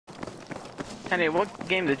Andy, what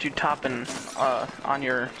game did you top in on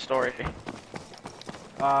your story?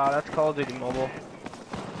 That's Call of Duty Mobile.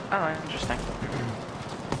 Oh, interesting.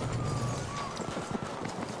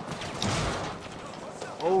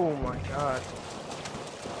 Oh my god.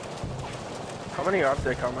 How many are up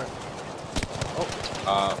there, comment? Oh.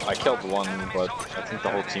 I killed one, but I think the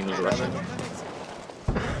whole team is rushing.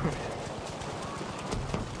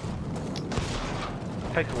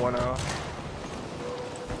 Picked one out.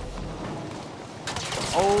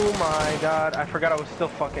 Oh my god, I forgot I was still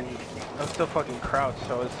fucking crouched,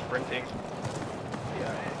 so I was sprinting.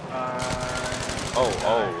 Yeah.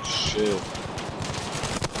 Oh shit.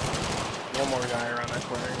 One more guy around that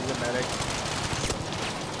corner, he's a medic.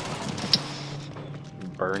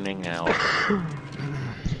 Burning out.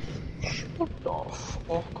 Shut the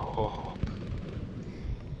fuck up.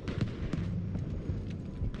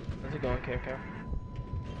 How's it going, KK?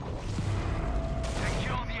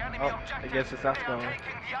 Oh, I guess it's not going.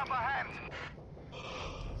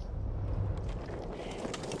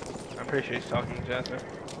 I'm pretty sure he's talking to Jasmine.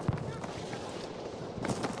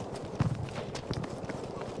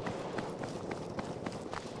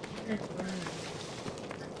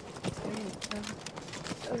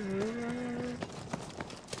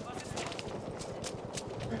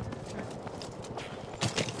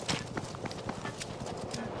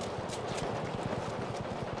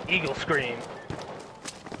 Eagle scream.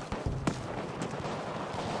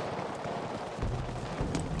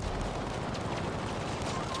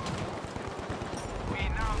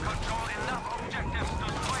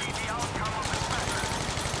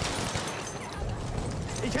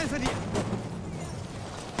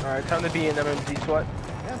 Alright, time to be in MMZ SWAT.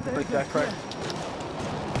 Quick back press.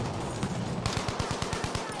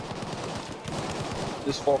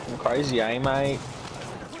 This fucking crazy, eh, mate?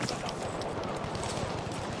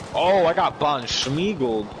 Oh, I got bunched,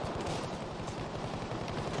 schmeagled.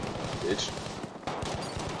 Bitch.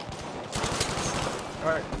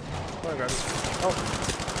 Alright. Oh, I got it. Oh.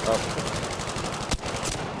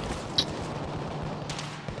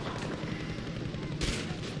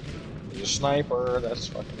 There's a sniper, that's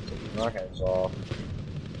fucking taking my heads off.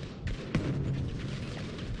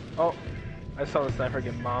 Oh. I saw the sniper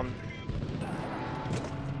get bombed.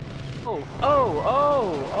 Oh.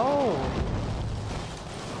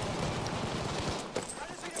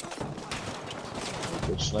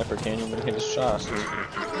 Good sniper can't even hit his shots.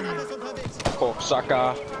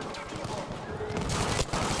 Cocksucker.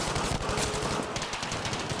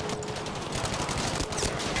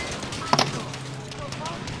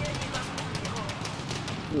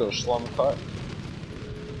 You little slum cut.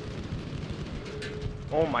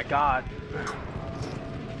 Oh my god.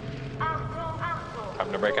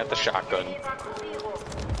 Time to break out the shotgun.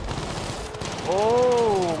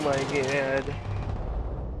 Oh my god.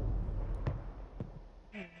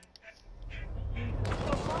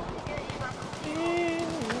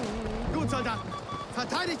 Gut, Soldaten!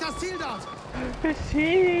 Verteidigt das Ziel dort!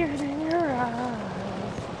 Perceived in your eyes.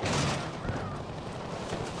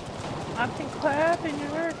 I've been clapping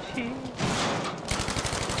your cheeks.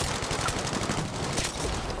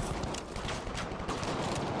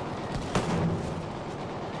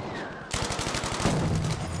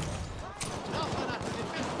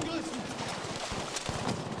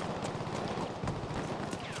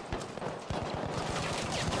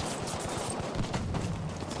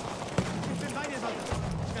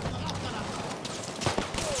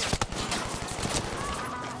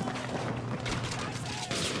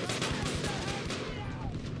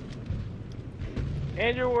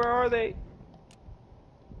 Andrew, where are they?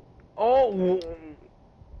 Oh!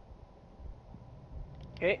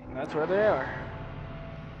 Okay, that's where they are.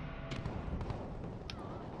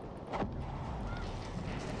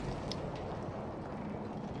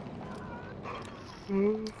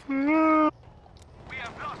 We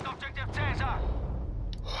have lost objective Caesar!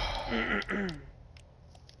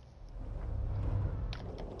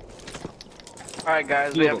 Alright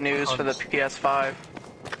guys, we have news for the PS5.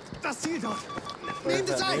 Das Ziel dort! Where Nehmt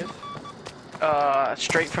is es that ein! news?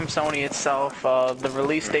 Straight from Sony itself, the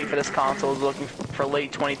release date for this console is looking for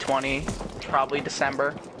late 2020, probably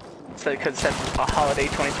December. So it could set a holiday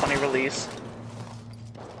 2020 release.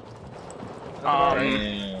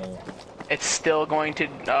 It's still going to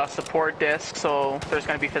support disc, so there's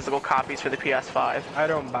going to be physical copies for the PS5. I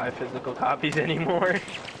don't buy physical copies anymore.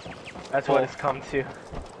 That's what it's come to.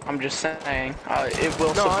 I'm just saying, it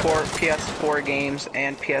will support PS4 games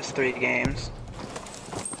and PS3 games.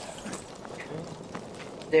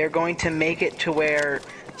 They're going to make it to where,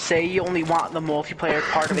 say you only want the multiplayer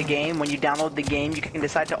part of the game, when you download the game, you can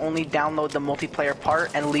decide to only download the multiplayer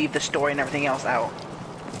part and leave the story and everything else out.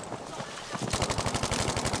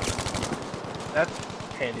 That's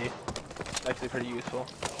handy. Actually pretty useful.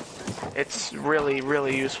 It's really,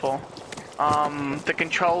 really useful. The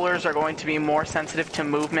controllers are going to be more sensitive to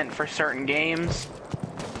movement for certain games.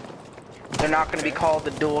 They're not going to be called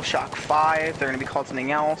the DualShock 5, they're going to be called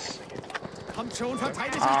something else. Kommt schon,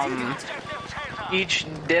 verteidigt das Ziel. Each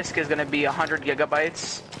disc is going to be 100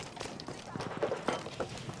 gigabytes.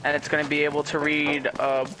 And it's going to be able to read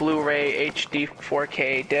Blu-ray HD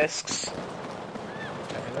 4K discs.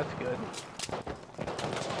 Okay, that's good.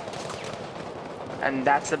 And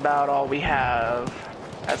that's about all we have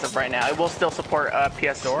as of right now. It will still support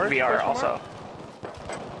PSVR also.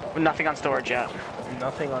 Nothing on storage yet.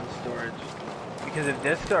 Nothing on storage. Because if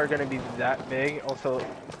discs are going to be that big, also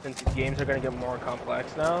since games are going to get more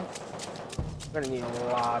complex now, we're going to need a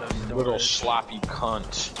lot of storage. Little sloppy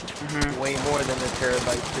cunt. Way more than a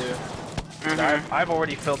terabyte too. I've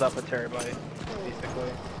already filled up a terabyte,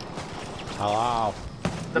 basically. Hello.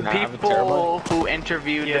 The people who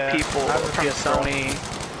interviewed the people from Sony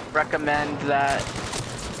recommend that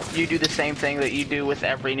you do the same thing that you do with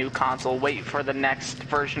every new console. Wait for the next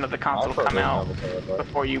version of the console to come out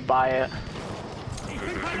before you buy it.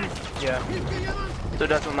 Yeah. So it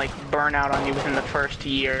doesn't like burn out on you within the first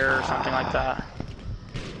year or something like that.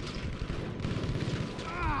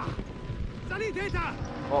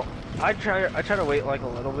 Well, I try to wait like a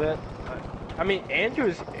little bit. I mean,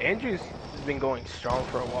 Andrew's has been going strong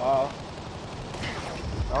for a while.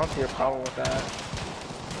 I don't see a problem with that.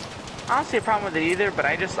 I don't see a problem with it either, but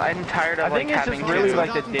I'm tired of like having I think it's just really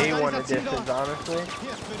like the day one editions, honestly.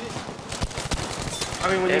 I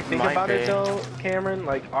mean, when you think about it though, Cameron,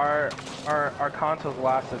 like our consoles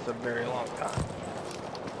last us a very long time.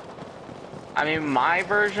 I mean, my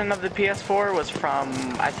version of the PS4 was from,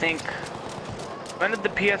 I think, when did the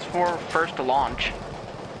PS4 first launch?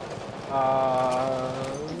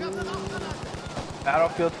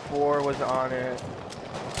 Battlefield 4 was on it.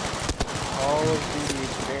 Call of Duty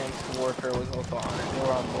Advanced Warfare was also on it. They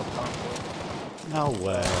were on both consoles. No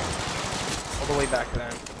way. All the way back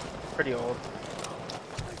then. Pretty old.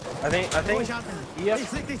 I think PS4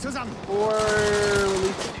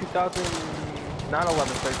 released in 2000, not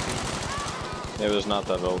 11, 13. It was not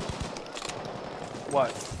that old.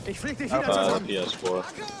 What? PS4.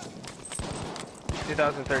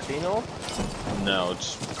 2013 old? No, it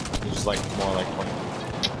was like more like 20.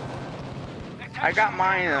 I got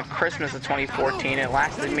mine in Christmas of 2014. It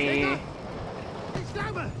lasted me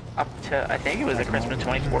up to, I think it was the Christmas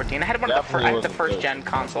 2014. I had one of the first gen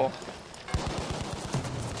console.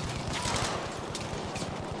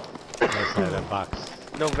 That box.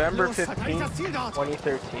 November 15th,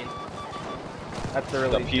 2013. That's the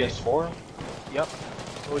release. The PS4? Yep.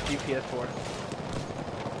 OG PS4.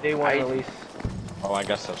 Day one release. Oh, I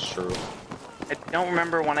guess that's true. I don't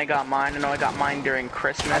remember when I got mine. I know I got mine during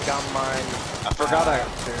Christmas. I got mine. I forgot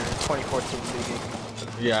after 2014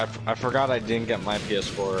 league. Yeah, I forgot I didn't get my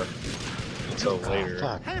PS4 until later.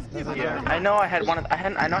 Yeah. I know I had one.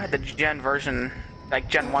 I know I had the Gen version, like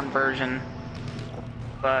Gen 1 version,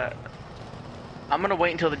 but I'm gonna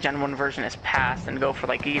wait until the Gen 1 version is passed and go for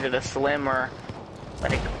like either the Slim or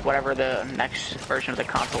like whatever the next version of the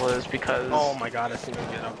console is, because oh my god, I see them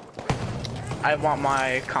get up. I want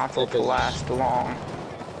my console to last long.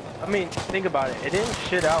 I mean, think about it. It didn't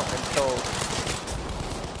shit out until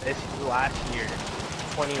this last year,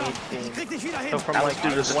 2018. So from like due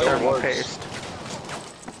to the thermal paste.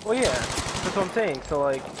 Well, yeah, that's what I'm saying. So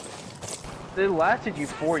like, it lasted you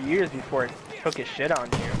 4 years before it took a shit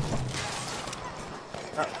on you.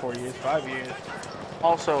 Not 4 years, 5 years.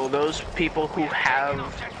 Also, those people who have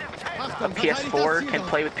a PS4 can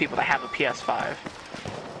play with people that have a PS5.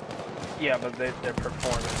 Yeah, but their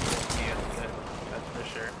performance won't be as good, that's for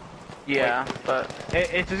sure. Yeah, like, but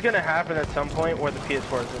it's just gonna happen at some point where the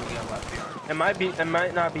PS4 is gonna be on left VR. It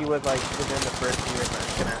might not be with like within the first year, but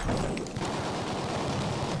it's gonna happen.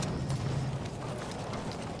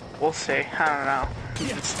 we'll see. I don't know.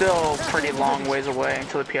 It's still pretty long ways away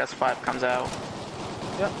until the PS5 comes out.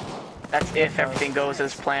 Yep. That's if everything goes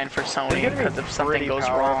as planned for Sony, because if something goes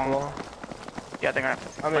wrong, yeah, they're gonna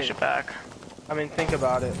have to push it back. I mean, think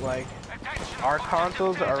about it. Like, our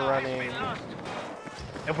consoles are running.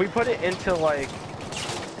 If we put it into like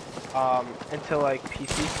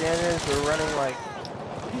PC standards, we're running like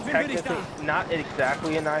technically not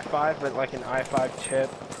exactly an i5, but like an i5 chip,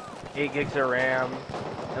 8 gigs of RAM,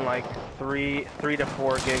 and like 3 to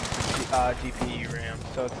 4 gigs of GPU RAM.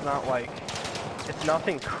 So it's not like, it's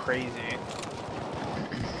nothing crazy.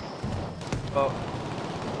 But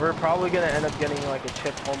we're probably gonna end up getting like a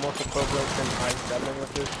chip almost equivalent to an i7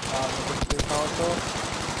 with this new console.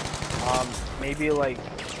 Maybe like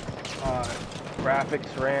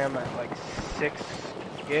graphics RAM at like 6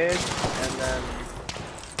 gigs, and then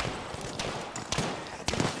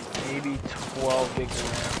maybe 12 gigs of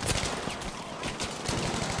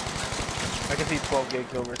RAM. I can see 12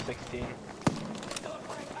 gigs over 16.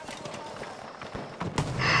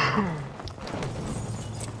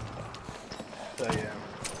 So yeah.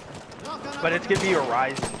 But it's gonna be a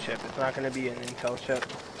Ryzen chip. It's not gonna be an Intel chip.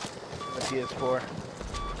 The PS4.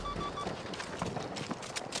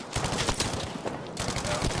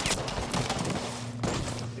 So,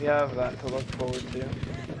 we have that to look forward to.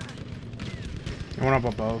 You want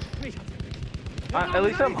up above? At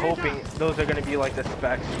least I'm hoping those are gonna be like the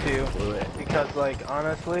specs too, because like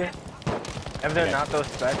honestly, if they're not those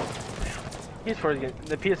specs, PS4 is gonna,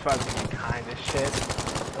 the PS5 is gonna be kind of shit,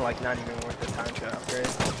 and like not even worth the time to upgrade.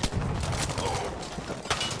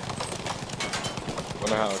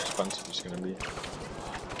 Wonder how expensive it's gonna be.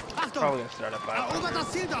 Probably gonna start at Erobert 500. das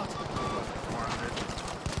Ziel dort!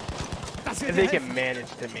 400. Das If wird they dir can helfen. manage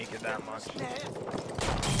to make it that much.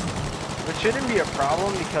 Which shouldn't be a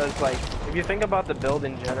problem because like, if you think about the build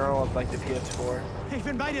in general of like the PS4, Ich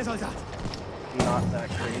bin bei dir, Soldat. not that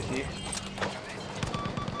crazy.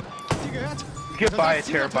 Sie gehört? You could buy a Das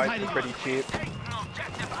Ziel dort terabyte for verteidigen. pretty cheap.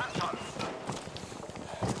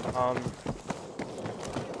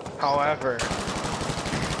 However,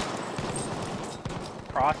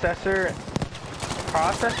 processors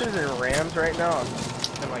and RAMs right now,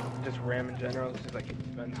 and like just RAM in general, is just like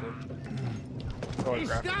expensive. Or Ich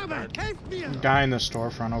graphics sterbe! card. Helft mir! Guy in the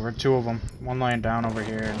storefront over, 2 of them. One laying down over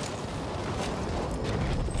here.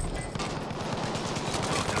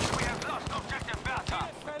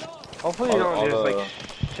 Hopefully you don't All just the- like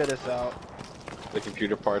shit us out. The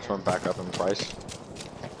computer parts went back up in price.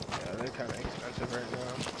 Yeah, they're kind of expensive right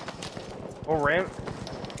now. Well, RAM.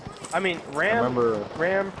 I mean, RAM,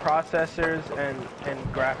 RAM processors and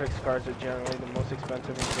graphics cards are generally the most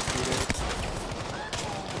expensive in computers.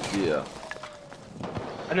 Yeah.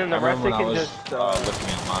 And then the I rest remember they when can I was just. looking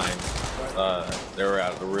at mine, they were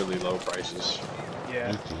at really low prices.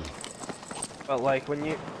 Yeah. But like when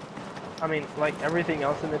you, I mean, like everything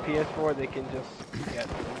else in the PS4, they can just get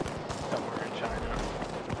somewhere in China.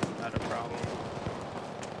 Not a problem.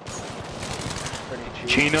 Pretty cheap.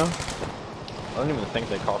 Chino? I don't even think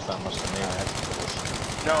they cost that much to make.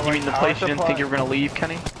 No, You like mean the power place you didn't think you were supply- gonna leave,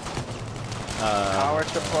 Kenny? Power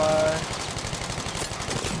supply.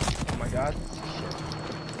 Oh my god.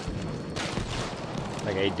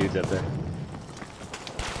 Like 8 dudes up there.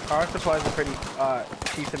 Power supply is a pretty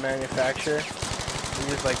cheap to manufacture. They're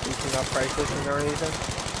just like beating up prices for no reason.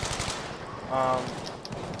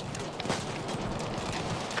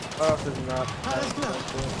 What else is not that Alles klar.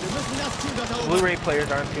 expensive? Wir müssen das Ziel dort erobern. Blu-ray players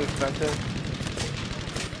aren't too expensive.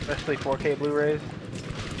 Especially 4K Blu-rays.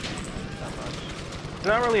 Not much. There's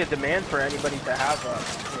not really a demand for anybody to have a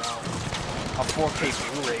 4K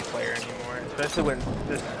Blu-ray player anymore. Especially when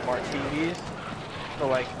there's smart TVs. So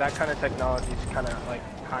like that kind of technology is kind of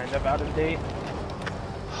out of date.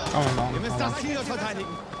 Oh Ihr no. müsst Hold das Ziel dort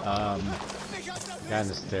verteidigen. Um, guy in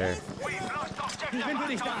the stair. Ich bin für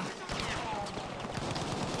dich da.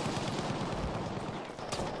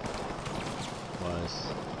 Was.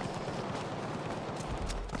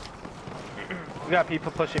 We got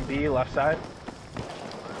people pushing B left side.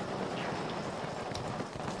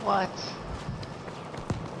 What?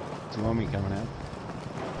 It's Lomi coming out.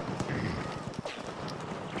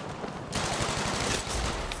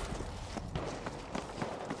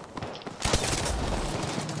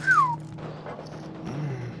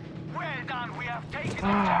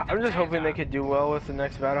 I'm just hoping they could do well with the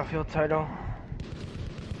next Battlefield title.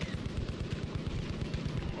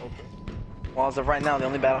 Well, as of right now, the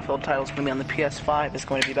only Battlefield title is going to be on the PS5 is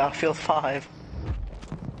going to be Battlefield 5.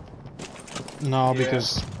 No, Yeah.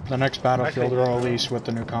 because the next Battlefield Actually, will release with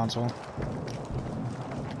the new console.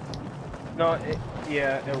 No,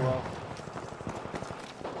 yeah, it will.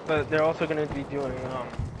 But they're also going to be doing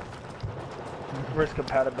risk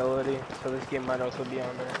compatibility, so this game might also be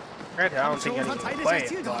on there. Granted, I don't think anyone will play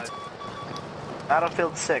it, but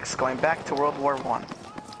Battlefield 6, going back to World War I.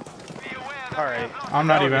 alright. I'm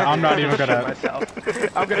not even gonna. myself.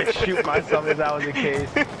 I'm gonna shoot myself if that was the case.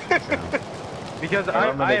 Because I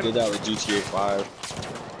remember I they am. did that with GTA 5.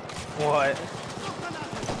 What?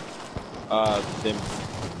 They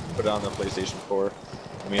put it on the PlayStation 4.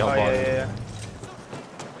 I mean, Oh how long? yeah.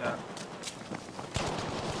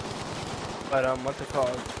 But what's it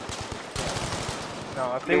called?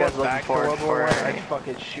 No, if they You guys went back to looking World forward War I, for- I'd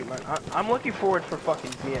fucking shoot my. I'm looking forward for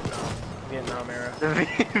fucking Vietnam era.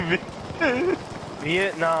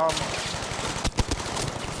 Vietnam.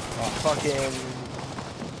 Fucking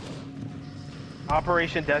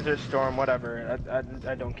Operation Desert Storm, whatever.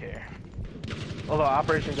 I don't care. Although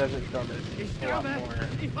Operation Desert Storm is a lot more.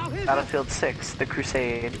 Ich brauche Hilfe! Battlefield 6, The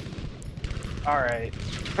Crusade. Alright.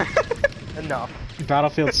 Enough.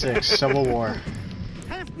 Battlefield 6, Civil War.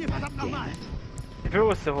 Helft mir verdammt nochmal! If it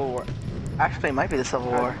was Civil War. Actually, it might be the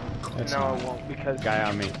Civil War. It's No, not. it won't because Guy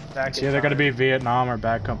on me. back It's in either gonna time. be Vietnam or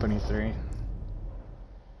Bad Company 3.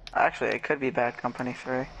 Actually, it could be Bad Company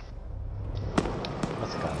 3.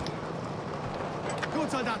 Let's go.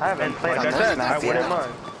 Gut, Soldat! I haven't And played like on I this said, I map wouldn't yet.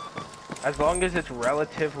 mind. As long as it's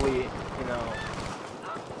relatively, you know,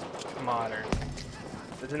 modern.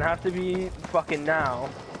 Doesn't have to be fucking now.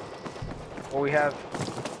 Or we have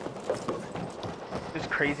just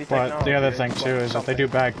crazy technology. But the other thing It's too like is if they something. do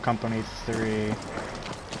Bad Company 3,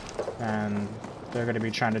 and they're gonna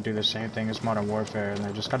be trying to do the same thing as Modern Warfare, and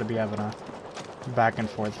they're just gonna be having a back and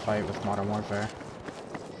forth fight with Modern Warfare.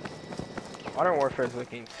 Modern Warfare is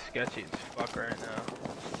looking sketchy as fuck right now.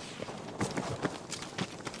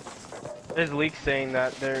 There's leaks saying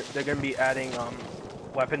that they're gonna be adding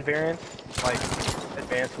weapon variants like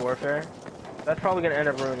Advanced Warfare. That's probably gonna end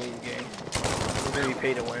up ruining the game. You're gonna be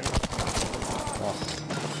pay to win. Oh.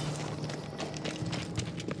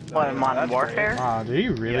 What, in Modern That's Warfare? Wow, did he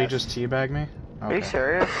really Yes. just teabag me? Are you Okay.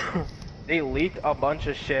 serious? They leaked a bunch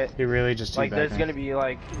of shit. He really just teabagged Like there's me. gonna be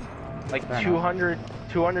like Fair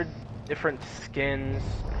 200 different skins,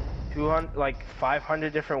 200 like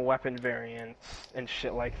 500 different weapon variants and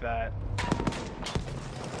shit like that.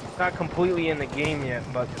 Not completely in the game yet,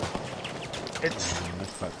 but it's,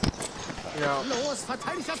 Let's fuck. you know, Los,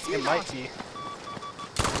 verteidigt das it Ziel might dort! be.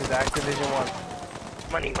 Because Activision wants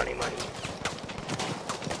money, money, money.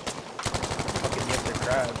 Fucking get their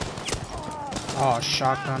crabs. Oh,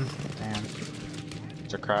 shotgun. Damn.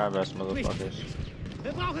 It's a crab ass motherfuckers.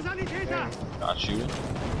 Wir brauchen Sanitäter! Not shooting.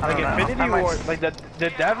 Like don't know. Infinity I might- Ward, like the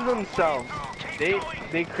devs themselves,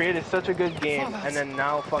 they created such a good game, and then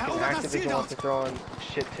now fucking Activision wants to throw in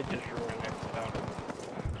shit to just ruin it. So.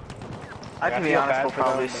 I, to I be feel honest, bad will for them,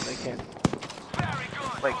 probably but they can't.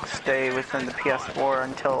 like stay within the PS4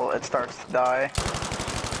 until it starts to die.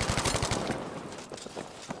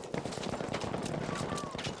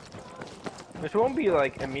 Which won't be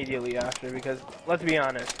like immediately after, because let's be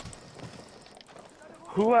honest,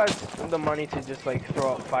 who has the money to just like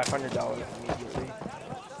throw out $500 immediately?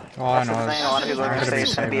 All I That's the know thing. A lot of is people are I'm gonna gonna say be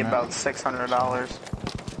it's gonna be saving it. about $600.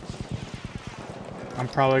 I'm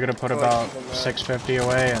probably gonna put Or like about even that. $650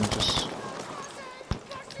 away and just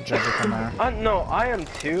judge it from there. No, I am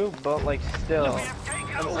too, but like still, I'm saying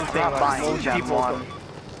not like buying most Gen people 1. don't-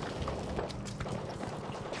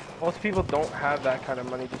 most people don't have that kind of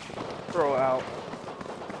money to throw out.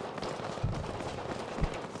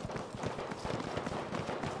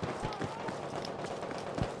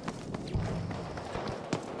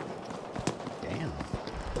 Damn.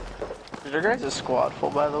 Is your guys' squad full,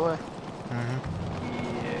 by the way?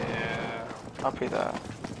 Mm-hmm. Yeah. Copy that.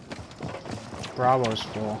 Bravo's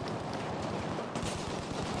full.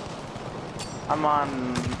 I'm on.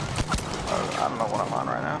 I don't know what I'm on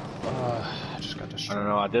right now. I just got I don't distracted.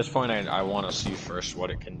 know. At this point, I want to see first what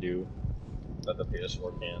it can do that the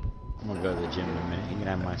PS4 can. I'm gonna go to the gym in a minute. You can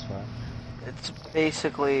have my spot. It's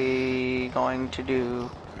basically going to do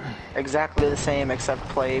exactly the same except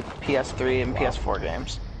play PS3 and PS4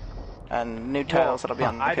 games. And new titles that'll be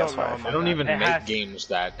on the I don't PS5. know They about don't that. even It make has- games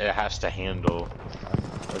that it has to handle.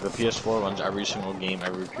 Like the PS4 runs every single game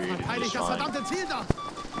ever created Verteidigt just das fine. verdammte Ziel dort!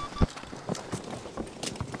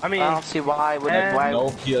 I mean, I don't see why would And why No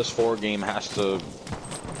PS4 game has to,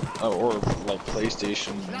 or like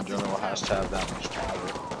PlayStation in general has to have that much power.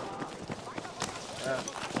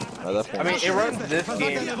 At that point, I mean, it's it just- runs this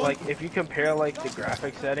game, like, if you compare, like, the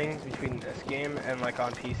graphic settings between this game and, like,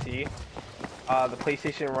 on PC, the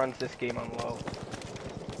PlayStation runs this game on low.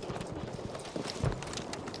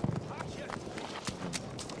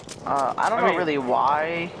 I don't I know mean- really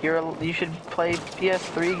why you should play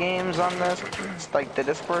PS3 games on this. It's like the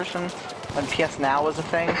disc version. When PS Now was a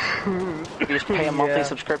thing, you just pay a monthly Yeah.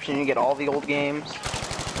 subscription, you get all the old games.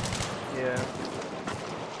 Yeah.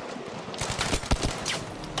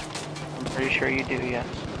 I'm pretty sure you do, yes.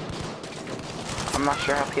 I'm not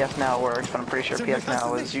sure how PS Now works, but I'm pretty sure PS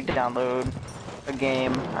Now is you download a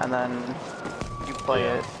game and then you play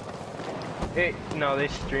it. No, they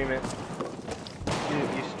stream it. You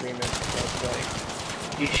stream it, so it's like,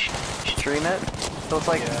 You stream it, so it's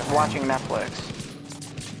like Yeah. watching Netflix.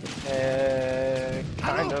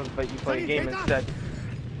 kind of, but you play a game instead.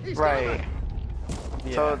 Ich Right.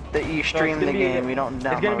 Yeah. So that you So it's stream gonna the be- game, you don't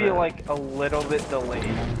download It's gonna be, it. like, a little bit delayed,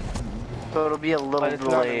 So it'll be a little but it's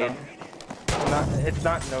delayed. it's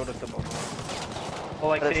not noticeable. Well,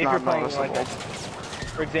 like, But say it's if you're not playing, like, noticeable.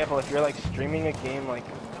 for example, if you're, like, streaming a game like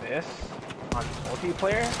this, on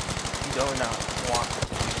multiplayer, you do not want to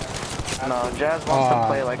do that. No, Jazz wants to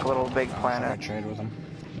play like Little Big I Planet. trade with them.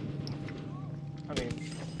 I mean,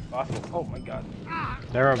 possible. Oh my god.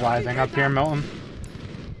 They're reviving up here, Milton.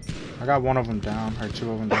 I got one of them down, or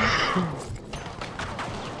two of them down.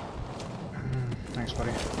 Thanks,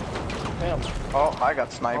 buddy. Damn. Oh, I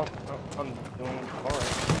got sniped. I'm doing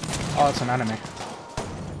alright. Oh, it's an enemy.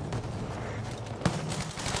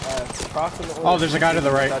 Approximately. Oh, there's a guy to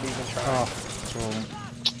the right. Not even trying. Oh, so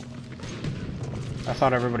I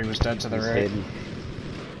thought everybody was dead to the right. hidden.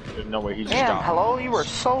 There's no way he just Damn, stopped. hello? You were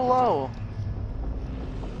so low.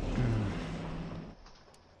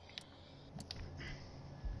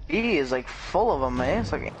 E is like full of them, man.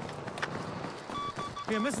 It's like...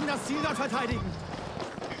 Wir müssen das Ziel dort verteidigen.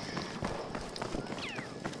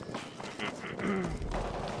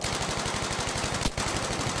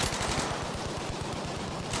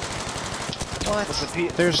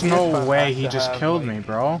 There's no way he just killed me,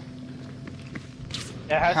 bro.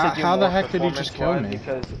 It has to do How the more heck did he just kill me?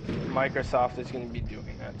 Because Microsoft is going to be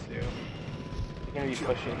doing that too. They're going to be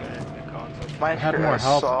pushing their console. had more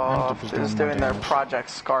health and Microsoft was is doing more doing their damage. Project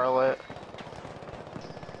Scarlet.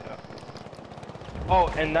 Oh,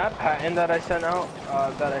 and that patent that I sent out,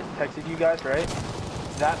 that I texted you guys, right?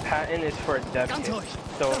 That patent is for a dev Ganz kit. ruhig.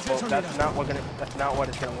 So Das wird schon that's wieder. not what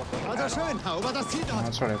it's gonna look like. Also at all. schön, erober das Ziel Oh, dort.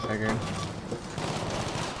 that's what I figured.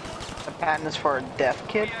 The patent is for a deaf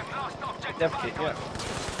kid. Dev kit, yeah.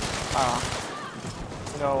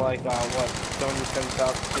 You know, like what Sony sends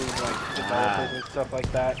out to like developers and stuff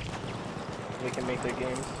like that. They can make their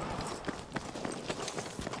games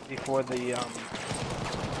before the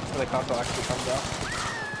console actually comes out.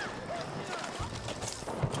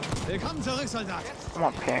 Willkommen zurück, Soldat. I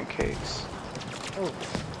want pancakes. Oh.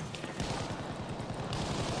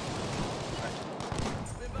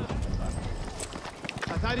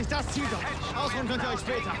 Verteidigt das Ziel dort. Ausruhen könnt ihr euch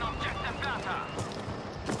später.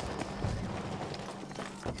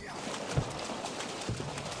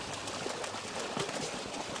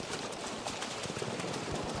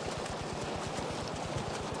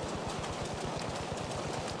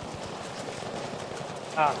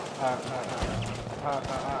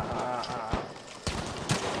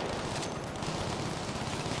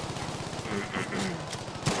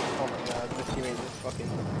 Oh my god, this teammate just fucking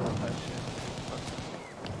love that shit.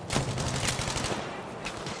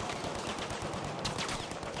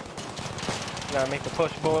 Gotta make the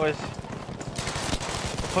push, boys.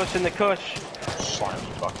 Pushing the cush. Slimy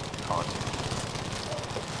fucking cunt.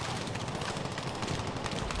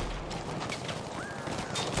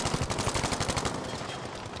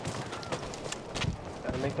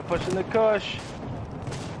 Gotta make the push in the cush.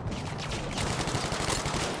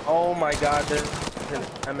 Oh my god, there's an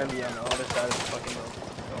MMB on the other side of the fucking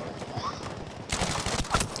road.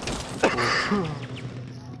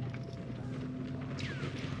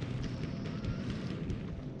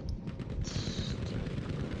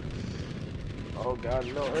 Oh god,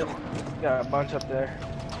 no, got a bunch up there.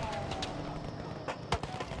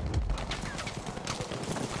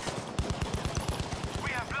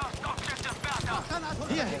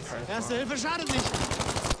 Hier, erste Hilfe schadet nicht.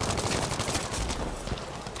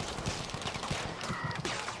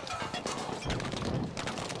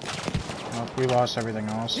 Well, we lost everything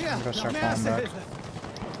else. Hier, I'm gonna noch start mehr falling erste back. Hilfe.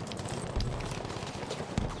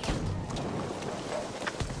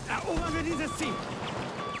 Erobern wir dieses Ziel.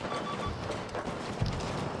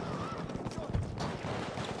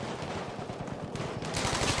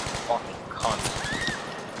 Fucking cunt.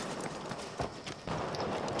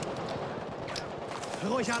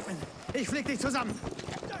 Ruhig atmen. Ich flieg dich zusammen.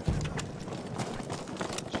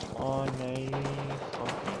 Oh, nee.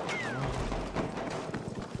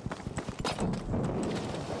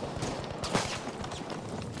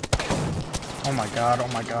 Oh my god, oh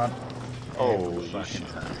my god. Oh, shit.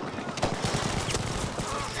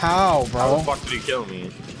 How, How bro? the fuck did he kill me?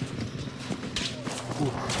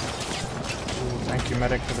 Ooh, thank you,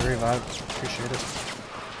 medic, for the revive. Appreciate it.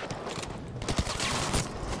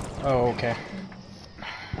 Oh, okay.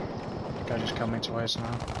 Guy just killed me twice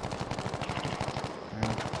now.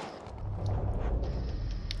 Yeah.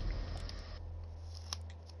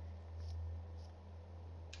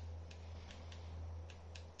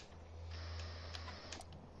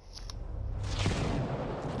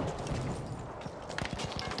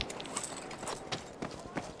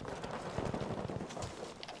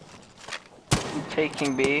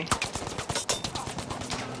 Taking B.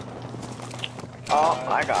 Oh,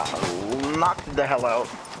 I got knocked the hell out.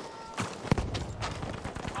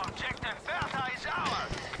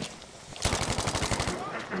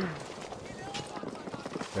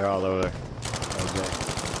 They're all over there.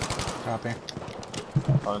 Copy.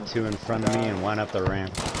 Two in front of me and one up the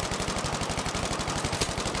ramp.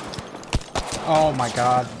 Oh my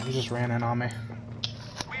god, he just ran in on me.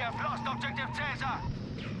 We have lost objective Caesar.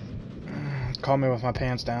 Caught me with my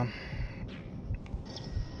pants down.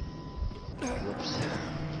 Whoops.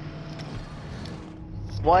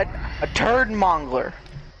 What? A turd mongler.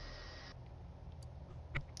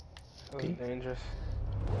 That was dangerous.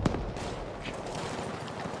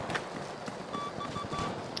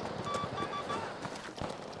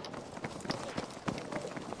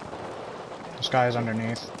 This guy is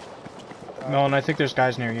underneath. Millen, I think there's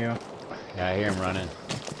guys near you. Yeah, I hear him running.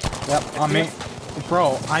 Yep, on me.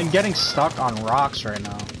 Bro, I'm getting stuck on rocks right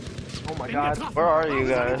now. Oh my god. Where are you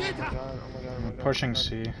guys? Oh my god, oh my god, oh my god. Pushing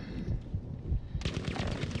C.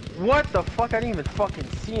 What the fuck? I didn't even fucking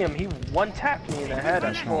see him. He one-tapped me in the head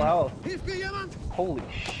at full health. Hilft mir jemand? Holy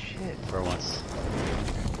shit. For once.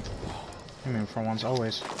 I mean, for once,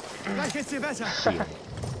 always. Gleich geht's dir besser. Shit.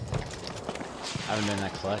 Haven't been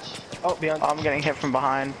that clutch. Oh, beyond. I'm getting hit from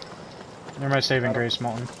behind. You're my saving grace,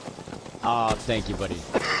 Molten. Oh, thank you, buddy.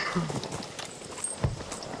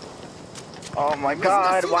 Oh my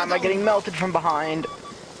god, why am I getting melted from behind?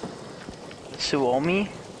 Suomi?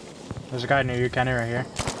 There's a guy near you, Kenny, right here.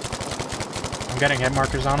 I'm getting hit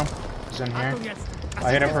markers on him. He's in here. Achtung jetzt.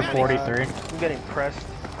 I hit him for 43. I'm getting pressed.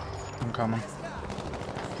 I'm coming.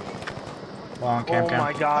 Well, on cam Oh cam.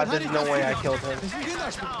 my god, there's no way I killed him. Ich will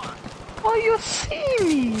Kinderspiel. Oh, you see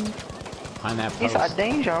me! Behind that He's post. a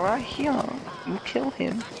danger right here. You kill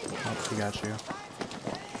him. Oh, he got you.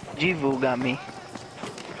 Jivu got me.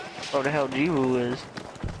 Where the hell Jivu is?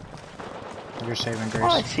 You're saving Oh,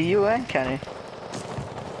 I grace. see you and Kenny.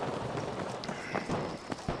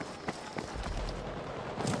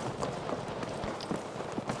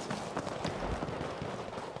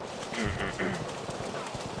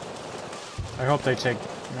 I hope they take...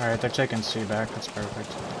 Alright, they're taking C back. That's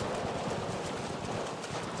perfect.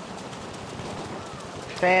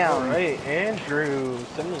 Bam! Alright, Andrew.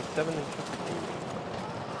 77 and 15.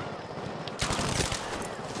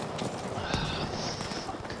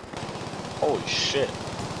 Holy shit.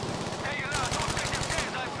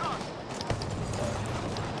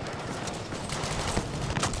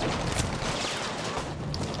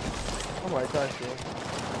 Oh my gosh, dude.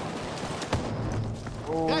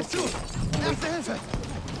 Greif zu. Erste Hilfe.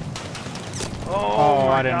 Oh, I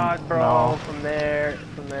my didn't god, bro. know. From there,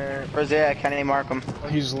 from there. Where's he at? Kenny, mark him.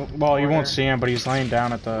 He's... Well, you won't see him, but he's laying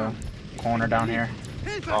down at the corner down here.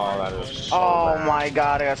 Hilfe. Oh, that is so Oh bad. my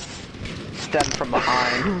god, I got stemmed from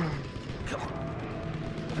behind.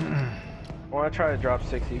 I want to try to drop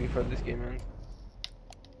 60 before this game ends.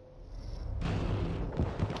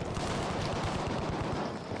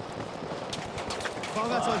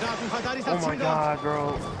 Vorwärtssoldaten, verteidigt Oh das my Ziel dort. god,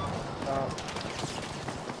 bro.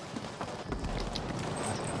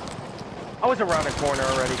 I was around the corner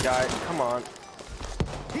already, guys. Come on.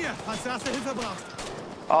 Hier, falls du erste Hilfe brauchst.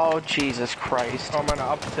 Oh, Jesus Christ. Oh, I'm gonna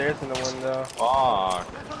upstairs in the window. Fuck.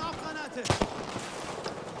 Granate.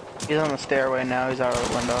 He's on the stairway now, he's out of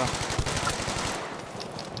the window.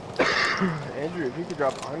 Andrew, if you could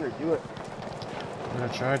drop 100, do it. I'm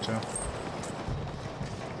gonna try to.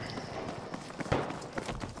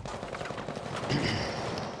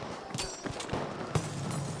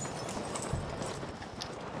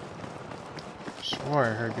 Swore I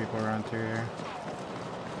heard people run through here.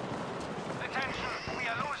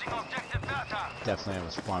 Definitely have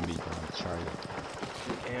a spawn beacon on Charlie.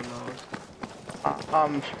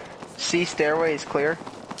 Ammo. C stairway is clear.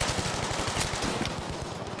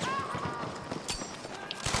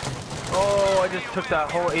 Oh, I just took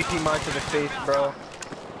that whole AP mine to the face, bro.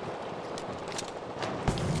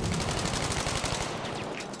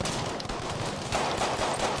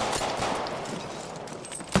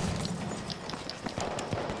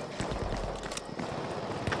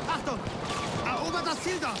 Achtung. Erobert das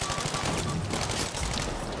Ziel dort.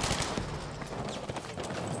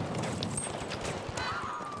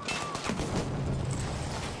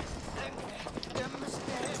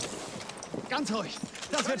 Ganz ruhig.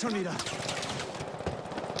 Das wird schon wieder.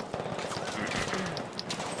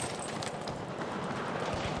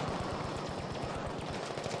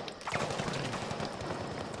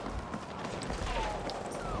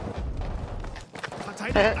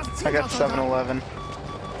 Verteidigt das Ziel I got dort, Soldaten. 7-Eleven.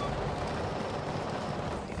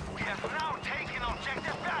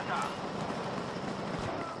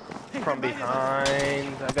 From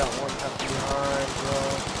behind. I got one tap behind, bro.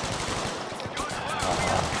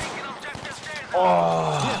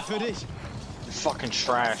 Oh. Hier, für dich. Fucking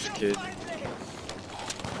trash, kid.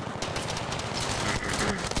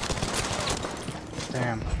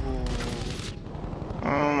 Damn.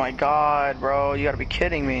 Oh my god, bro. You gotta be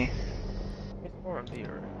kidding me. It's more on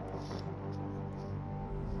beer.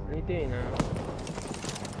 Any day now.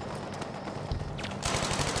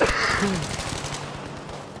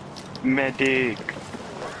 Medic.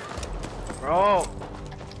 Bro,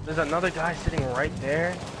 there's another guy sitting right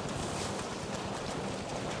there.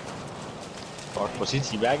 Fuck, was he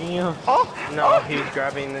teabagging you? Oh! No, he was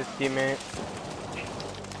grabbing this teammate.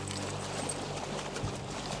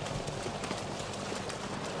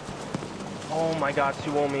 Oh my god,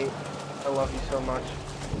 Suomi. I love you so much.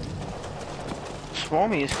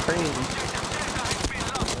 Swami is crazy.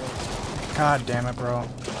 God damn it, bro.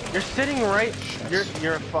 You're sitting right.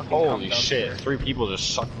 You're a fucking. Holy cum shit, dumpster. 3 people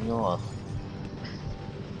just sucked me off.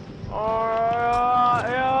 Oh,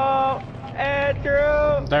 yo,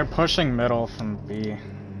 Andrew. They're pushing middle from B.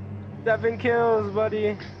 7 kills,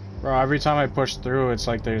 buddy. Bro, every time I push through, it's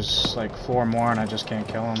like there's like 4 more and I just can't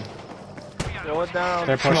kill them. Throw it down.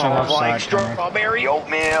 They're pushing left like side. Coming. strawberry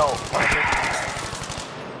oatmeal.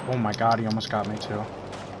 Oh my god, he almost got me too.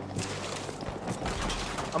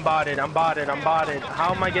 I'm botted.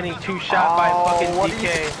 How am I getting 2 shot by fucking what DK?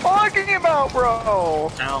 are you talking about, bro?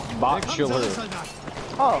 Ow, bot killer.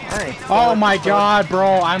 Oh, hey. Oh my god,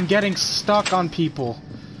 bro, I'm getting stuck on people.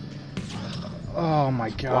 Oh my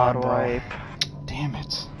god, Quad bro. wipe. Damn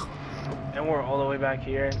it. And we're all the way back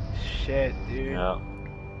here. Shit, dude. Yeah,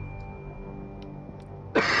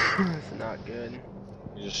 It's not good.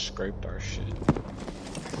 you just scraped our shit.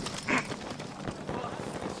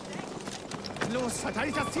 Los,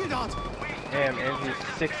 verteidigt das Ziel dort! Damn, Andrew's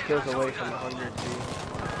 6 kills away from 100, dude.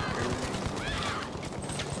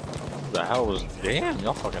 What the hell was. Damn,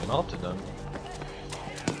 y'all fucking melted them.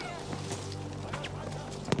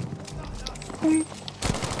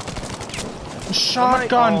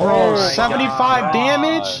 Shotgun, Oh bro. my 75 God.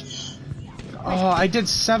 damage? Oh, I did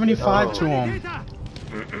 75 to him.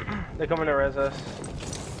 They're coming to res us.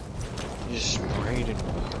 You just sprayed it.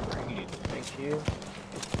 Thank you.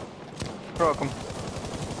 Broke him.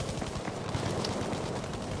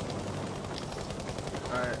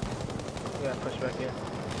 Alright. We gotta push back here.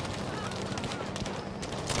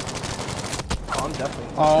 Oh, I'm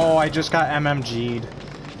definitely. Oh, I just got MMG'd.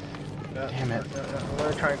 Yeah, Damn it. I'm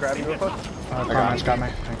gonna try and grab you real quick. Comments got me.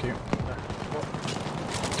 Thank you.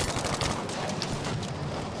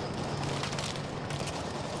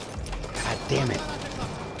 God damn it.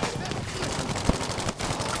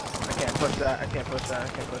 I can't push that. I can't push that. I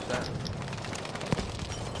can't push that.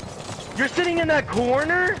 You're sitting in that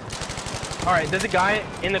corner? Alright, there's a guy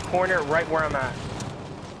in the corner right where I'm at.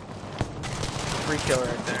 Free kill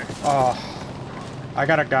right there. Oh. I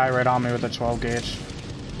got a guy right on me with a 12 gauge.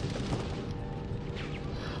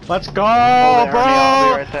 Let's go, there, bro!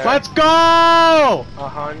 I'll be right there. Let's go!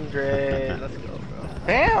 100. Let's go, bro.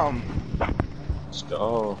 Damn. Let's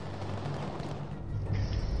go.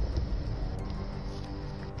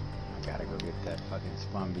 Gotta go get that fucking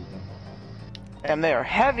spawn beacon. Damn, they are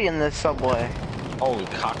heavy in this subway. Holy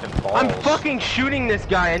cock and balls. I'm fucking shooting this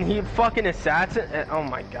guy and he fucking assassin. Oh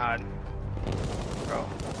my god. Bro.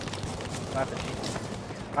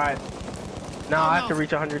 Alright. Now I have to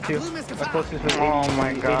reach 102. My closest was 80, Oh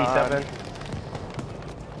my God. 87.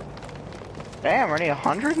 Damn, already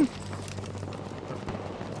 100?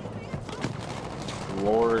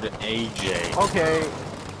 Lord AJ. Okay.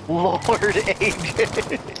 Lord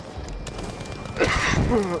AJ.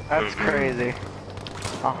 That's crazy.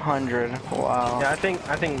 100. Wow. Yeah, I think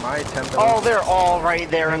my attempt. Oh, they're all right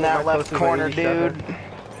there in My that left closest was corner, 87. dude.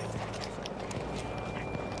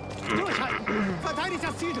 Durchhalten! Verteidigt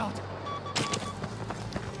das Ziel dort!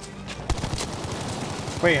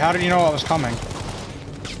 Wait, how did you know I was coming?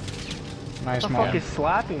 Nice, What the fuck man. is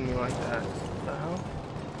slapping me like that? What the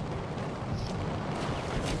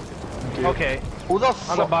hell? Okay. Who the On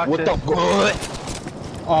the fuck? boxes. What the.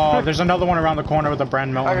 Oh, there's another one around the corner with a Bren I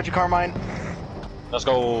Milton. got you, Carmine. Let's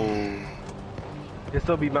go. He'll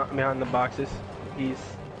still be behind the boxes. He's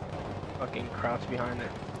fucking crouched behind it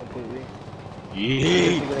completely.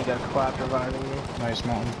 He's Yeah. gonna get clapped reviving me. Nice,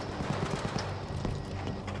 Milton.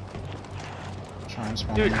 Try and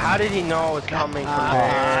spawn Dude, him. how did he know I was coming from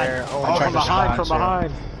there? Oh, I my tried God. to spawn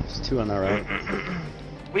too. There's 2 on the right.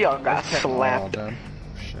 We all got Oh, slapped. dead.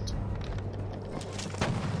 Shit.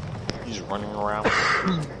 He's running around.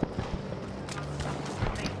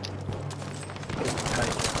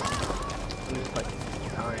 Tight. I'm just like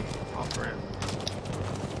dying off ramp.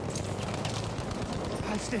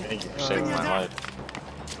 Halt still! Thank you for saving my life.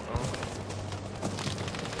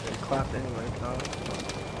 Get clapped anyway, dog.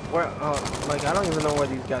 Where? Like I don't even know where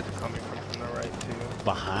these guys are coming from the right to.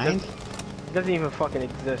 Behind? It doesn't even fucking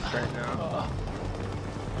exist right now.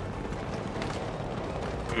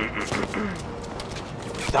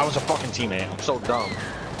 That was a fucking teammate. I'm so dumb.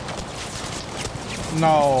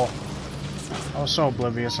 No. I was so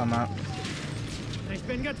oblivious on that. Ich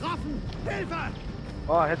bin getroffen! Hilfe!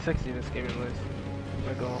 Oh, I hit 60 this game at least.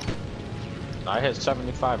 My goal. I hit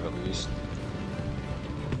 75 at least.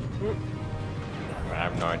 I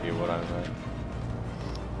have no idea what I was at.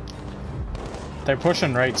 They're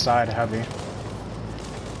pushing right side heavy.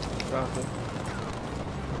 Roughly.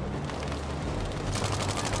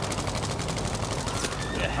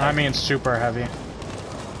 I mean super heavy.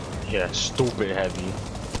 Yeah, stupid heavy.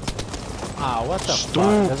 Ah, what the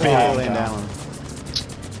Stupid. fuck? That's all laying down.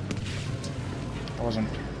 I wasn't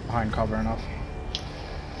behind cover enough.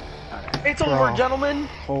 It's Bro. over, gentlemen!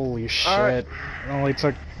 Holy shit. Alright. It only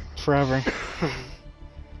took forever.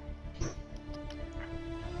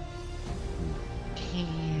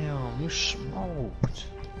 Damn, you smoked.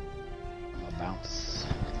 A bounce.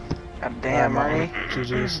 God damn, Marty.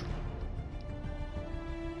 GG's.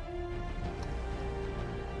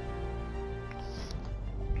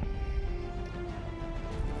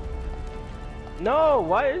 No,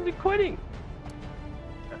 why is he quitting?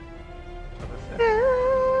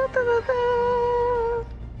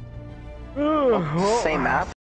 Same map.